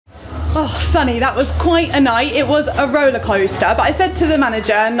Oh, Sonny, that was quite a night. It was a roller coaster, but I said to the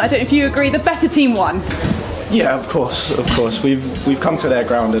manager, and I don't know if you agree, the better team won. Yeah, of course. We've come to their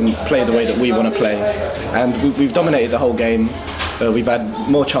ground and played the way that we want to play, and we've dominated the whole game. We've had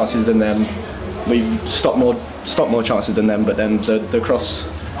more chances than them. We've stopped more chances than them, but then the cross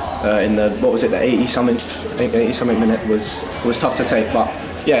in the, what was it, the 80 something minute was tough to take. But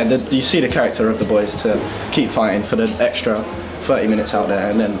yeah, you see the character of the boys to keep fighting for the extra 30 minutes out there,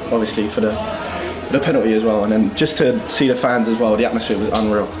 and then obviously for the penalty as well, and then just to see the fans as well. The atmosphere was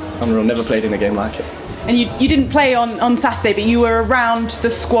unreal. Never played in a game like it. And you didn't play on Saturday, but you were around the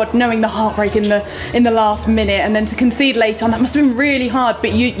squad, knowing the heartbreak in the last minute, and then to concede late on, that must have been really hard.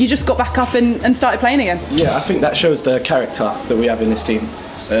 But you just got back up and started playing again. Yeah, I think that shows the character that we have in this team.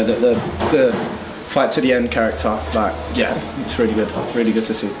 The fight to the end character. Like, yeah, it's really good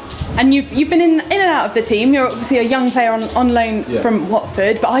to see. And you've been in and out of the team. You're obviously a young player on loan from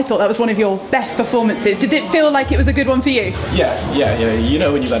Watford, but I thought that was one of your best performances. Did it feel like it was a good one for you? Yeah. You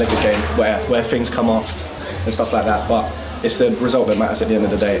know when you've had a good game where things come off and stuff like that, but it's the result that matters at the end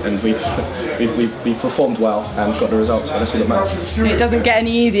of the day, and we've performed well and got the results, so that's all that matters. It doesn't get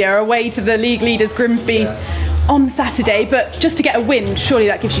any easier. Away to the league leaders Grimsby on Saturday, but just to get a win, surely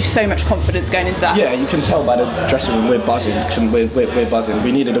that gives you so much confidence going into that. Yeah, you can tell by the dressing room we're buzzing. We're buzzing.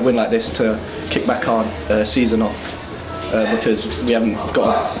 We needed a win like this to kick back our season off, because we haven't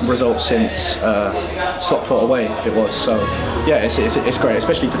got a result since Stockport away it was. So yeah, it's great,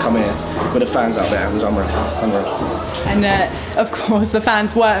 especially to come here with the fans out there. It was unreal. And of course the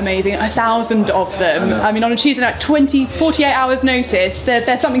fans were amazing, 1,000 of them. I mean, on a Tuesday night, 48 hours notice,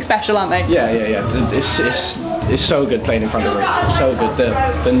 they're something special, aren't they? Yeah. It's so good playing in front of them. So good.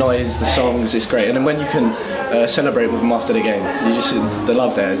 The noise, the songs, it's great. And then when you can celebrate with them after the game, you just the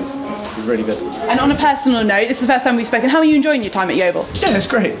love there is really good. And on a personal note, this is the first time we've spoken. How are you enjoying your time at Yeovil? Yeah, it's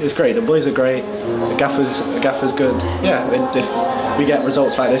great. The boys are great. The gaffer's good. Yeah, if we get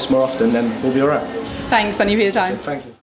results like this more often, then we'll be all right. Thanks, Sonny, for your time. Thank you.